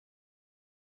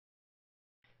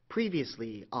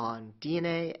Previously on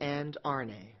DNA and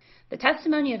RNA. The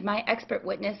testimony of my expert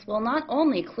witness will not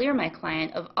only clear my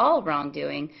client of all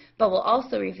wrongdoing, but will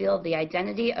also reveal the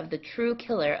identity of the true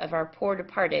killer of our poor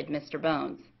departed Mr.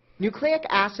 Bones. Nucleic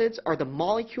acids are the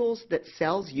molecules that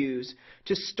cells use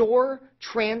to store,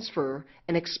 transfer,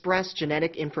 and express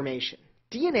genetic information.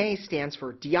 DNA stands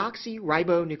for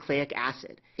deoxyribonucleic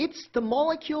acid. It's the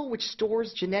molecule which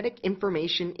stores genetic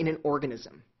information in an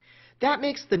organism. That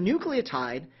makes the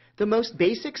nucleotide the most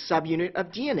basic subunit of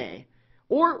DNA,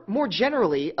 or more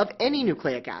generally, of any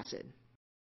nucleic acid.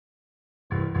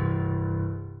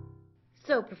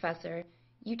 So, Professor,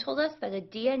 you told us that a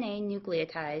DNA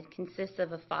nucleotide consists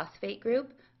of a phosphate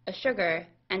group, a sugar,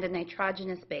 and a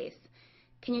nitrogenous base.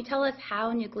 Can you tell us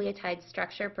how nucleotide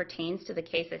structure pertains to the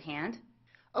case at hand?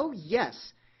 Oh,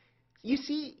 yes. You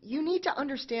see, you need to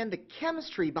understand the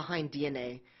chemistry behind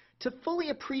DNA to fully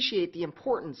appreciate the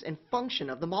importance and function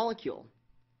of the molecule.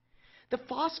 The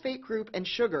phosphate group and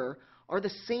sugar are the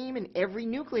same in every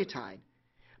nucleotide,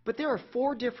 but there are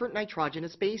 4 different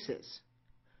nitrogenous bases: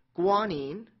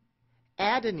 guanine,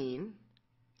 adenine,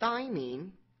 thymine,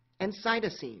 and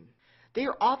cytosine. They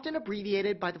are often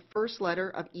abbreviated by the first letter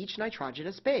of each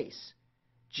nitrogenous base: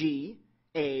 G,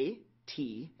 A,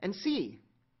 T, and C.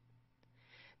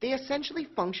 They essentially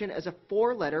function as a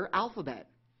 4-letter alphabet.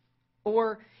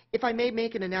 Or, if I may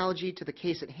make an analogy to the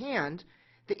case at hand,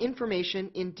 the information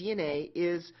in DNA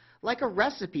is like a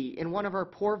recipe in one of our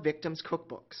poor victims'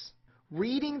 cookbooks.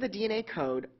 Reading the DNA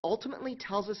code ultimately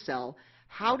tells a cell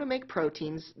how to make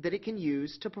proteins that it can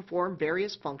use to perform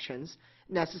various functions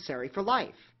necessary for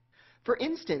life. For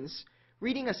instance,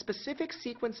 reading a specific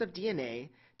sequence of DNA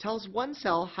tells one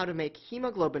cell how to make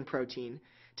hemoglobin protein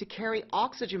to carry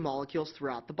oxygen molecules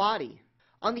throughout the body.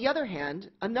 On the other hand,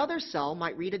 another cell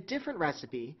might read a different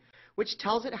recipe which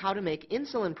tells it how to make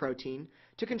insulin protein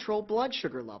to control blood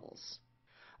sugar levels.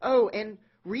 Oh, and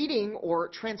reading or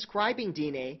transcribing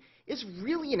DNA is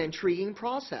really an intriguing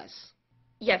process.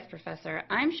 Yes, Professor.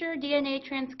 I'm sure DNA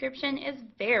transcription is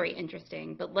very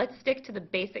interesting, but let's stick to the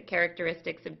basic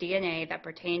characteristics of DNA that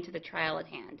pertain to the trial at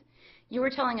hand. You were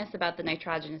telling us about the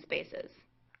nitrogenous bases.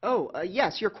 Oh,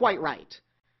 yes, you're quite right.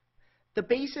 The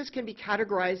bases can be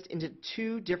categorized into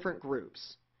 2 different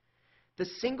groups. The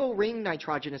single-ring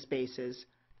nitrogenous bases,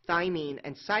 thymine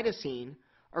and cytosine,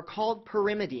 are called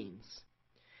pyrimidines.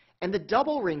 And the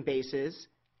double-ring bases,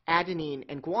 adenine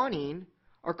and guanine,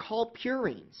 are called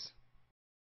purines.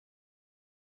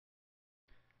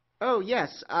 Oh,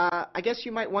 yes, I guess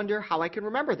you might wonder how I can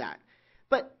remember that.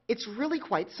 But it's really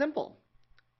quite simple.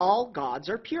 All gods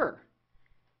are pure.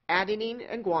 Adenine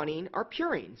and guanine are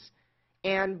purines.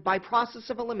 And by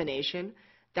process of elimination,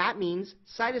 that means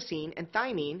cytosine and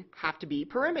thymine have to be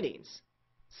pyrimidines.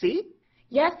 See?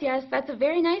 Yes, that's a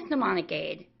very nice mnemonic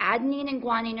aid. Adenine and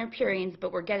guanine are purines,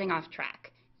 but we're getting off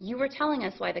track. You were telling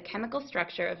us why the chemical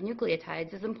structure of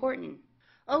nucleotides is important.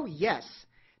 Oh, yes.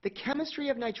 The chemistry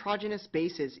of nitrogenous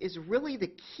bases is really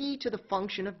the key to the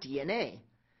function of DNA.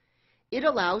 It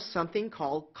allows something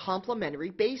called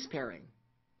complementary base pairing.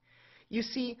 You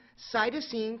see,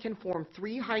 cytosine can form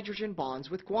 3 hydrogen bonds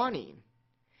with guanine,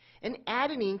 and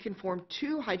adenine can form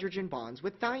 2 hydrogen bonds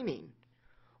with thymine.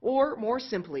 Or, more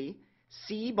simply,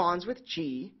 C bonds with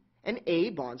G and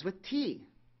A bonds with T.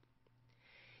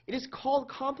 It is called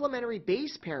complementary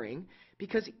base pairing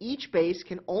because each base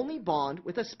can only bond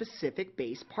with a specific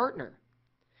base partner.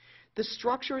 The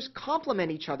structures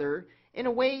complement each other in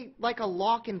a way like a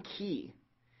lock and key.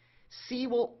 C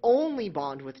will only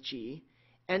bond with G,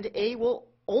 and A will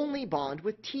only bond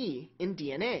with T in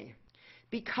DNA.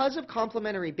 Because of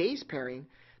complementary base pairing,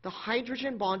 the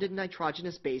hydrogen-bonded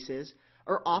nitrogenous bases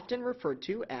are often referred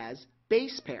to as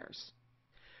base pairs.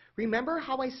 Remember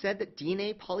how I said that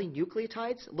DNA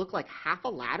polynucleotides look like half a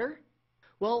ladder?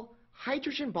 Well,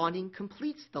 hydrogen bonding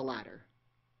completes the ladder.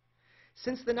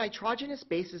 Since the nitrogenous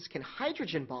bases can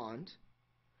hydrogen bond,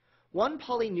 one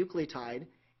polynucleotide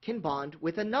can bond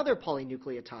with another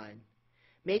polynucleotide,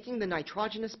 making the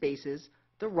nitrogenous bases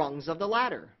the rungs of the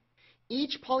ladder.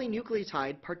 Each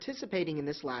polynucleotide participating in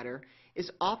this ladder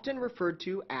is often referred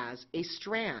to as a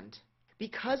strand.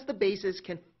 Because the bases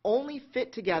can only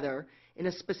fit together in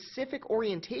a specific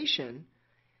orientation,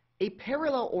 a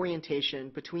parallel orientation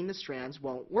between the strands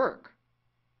won't work.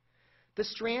 The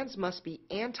strands must be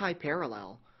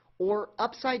antiparallel, or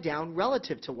upside down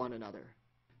relative to one another.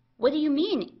 What do you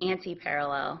mean,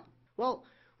 antiparallel? Well,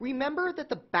 remember that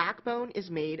the backbone is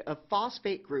made of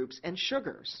phosphate groups and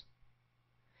sugars.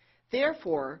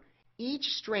 Therefore, each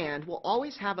strand will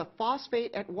always have a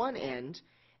phosphate at one end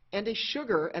and a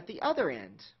sugar at the other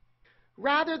end.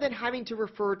 Rather than having to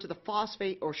refer to the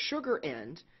phosphate or sugar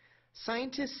end,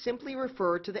 scientists simply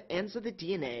refer to the ends of the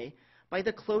DNA by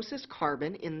the closest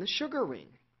carbon in the sugar ring.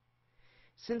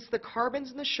 Since the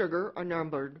carbons in the sugar are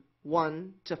numbered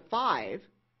 1 to 5,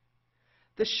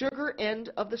 the sugar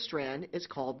end of the strand is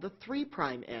called the 3'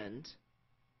 end,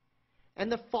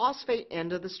 and the phosphate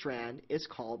end of the strand is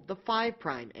called the 5'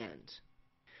 end.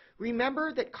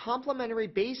 Remember that complementary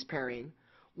base pairing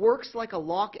works like a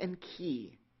lock and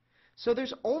key, so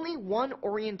there's only one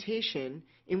orientation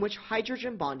in which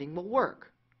hydrogen bonding will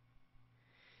work.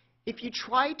 If you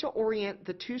try to orient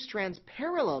the two strands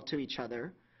parallel to each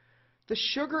other, the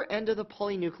sugar end of the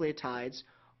polynucleotides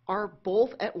are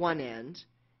both at one end,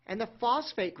 and the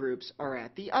phosphate groups are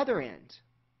at the other end.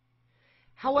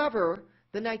 However,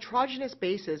 the nitrogenous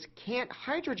bases can't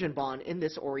hydrogen bond in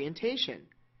this orientation.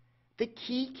 The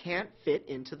key can't fit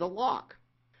into the lock.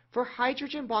 For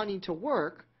hydrogen bonding to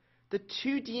work, the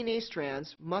two DNA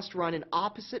strands must run in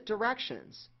opposite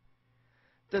directions.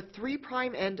 The 3'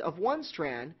 end of one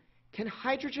strand can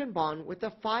hydrogen bond with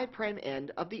the 5'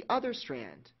 end of the other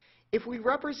strand. If we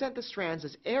represent the strands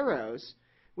as arrows,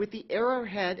 with the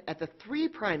arrowhead at the 3'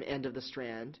 end of the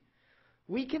strand,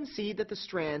 we can see that the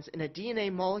strands in a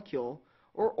DNA molecule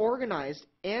are organized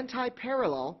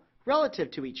anti-parallel relative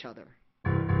to each other.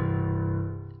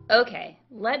 Okay,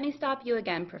 let me stop you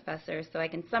again, Professor, so I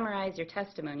can summarize your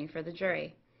testimony for the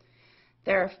jury.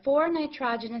 There are 4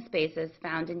 nitrogenous bases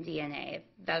found in DNA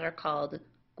that are called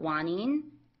guanine,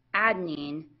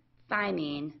 adenine,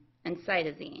 thymine, and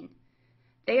cytosine.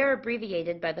 They are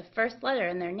abbreviated by the first letter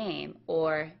in their name,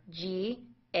 or G,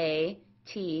 A,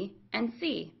 T, and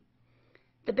C.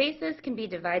 The bases can be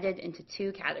divided into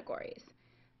 2 categories.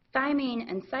 Thymine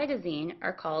and cytosine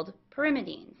are called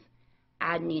pyrimidines.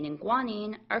 Adenine and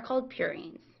guanine are called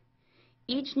purines.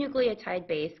 Each nucleotide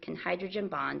base can hydrogen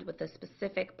bond with a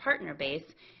specific partner base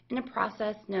in a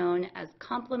process known as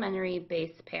complementary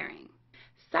base pairing.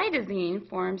 Cytosine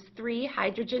forms 3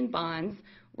 hydrogen bonds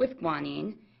with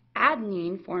guanine.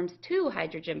 Adenine forms 2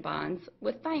 hydrogen bonds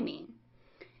with thymine.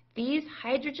 These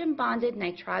hydrogen-bonded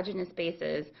nitrogenous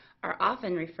bases are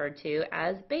often referred to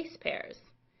as base pairs.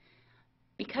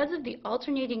 Because of the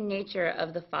alternating nature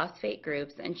of the phosphate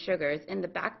groups and sugars in the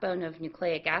backbone of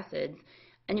nucleic acids,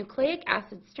 a nucleic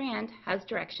acid strand has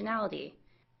directionality.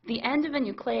 The end of a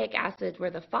nucleic acid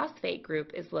where the phosphate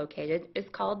group is located is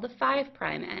called the 5'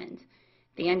 end.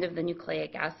 The end of the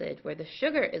nucleic acid where the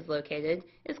sugar is located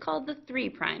is called the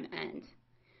 3' end.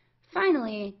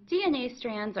 Finally, DNA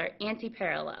strands are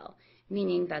antiparallel,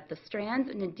 meaning that the strands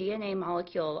in a DNA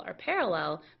molecule are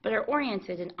parallel but are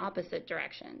oriented in opposite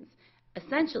directions.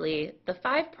 Essentially, the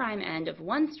 5' end of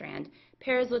one strand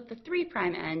pairs with the 3'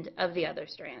 end of the other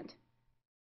strand.